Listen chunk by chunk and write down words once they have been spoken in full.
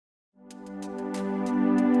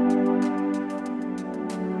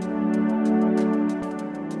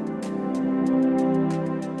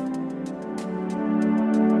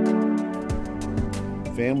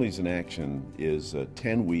Families in Action is a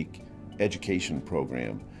 10-week education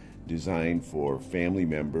program designed for family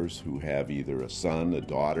members who have either a son, a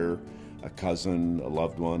daughter, a cousin, a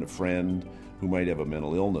loved one, a friend who might have a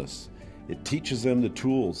mental illness. It teaches them the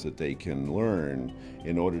tools that they can learn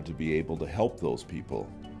in order to be able to help those people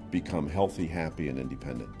become healthy, happy, and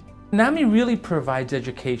independent. NAMI really provides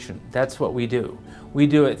education. That's what we do. We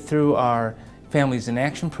do it through our Families in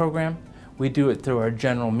Action program, we do it through our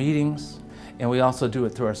general meetings, and we also do it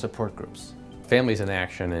through our support groups. Families in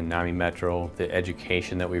Action and NAMI Metro, the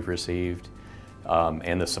education that we've received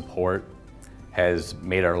and the support has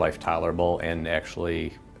made our life tolerable, and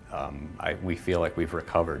actually we feel like we've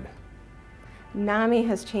recovered. NAMI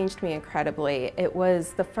has changed me incredibly. It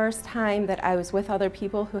was the first time that I was with other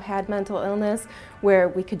people who had mental illness where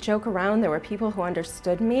we could joke around. There were people who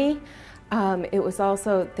understood me. It was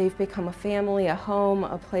also, they've become a family, a home,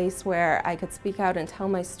 a place where I could speak out and tell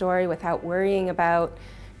my story without worrying about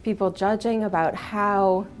people judging about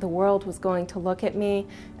how the world was going to look at me.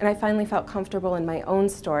 And I finally felt comfortable in my own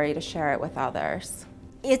story to share it with others.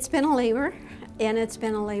 It's been a labor, and it's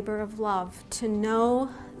been a labor of love to know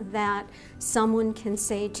that someone can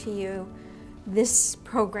say to you, this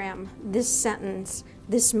program, this sentence,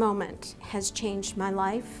 this moment has changed my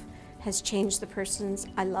life, has changed the person's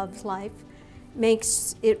I love's life,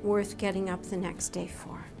 makes it worth getting up the next day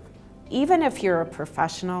for. Even if you're a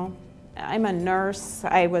professional, I'm a nurse,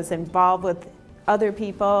 I was involved with other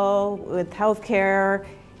people, with healthcare.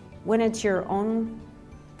 When it's your own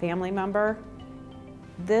family member,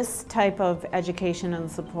 this type of education and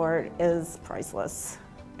support is priceless.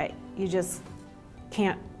 You just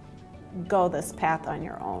can't go this path on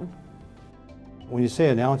your own. When you say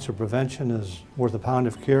an ounce of prevention is worth a pound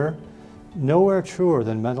of cure, nowhere truer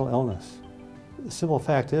than mental illness. The simple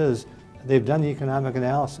fact is, they've done the economic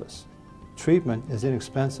analysis. Treatment is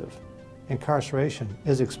inexpensive. Incarceration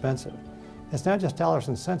is expensive. It's not just dollars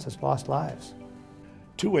and cents, it's lost lives.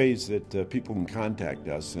 Two ways that people can contact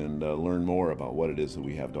us and learn more about what it is that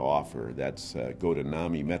we have to offer. That's go to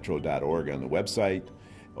namimetro.org on the website,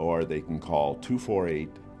 or they can call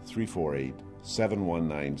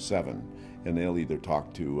 248-348-7197, and they'll either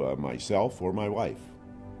talk to myself or my wife.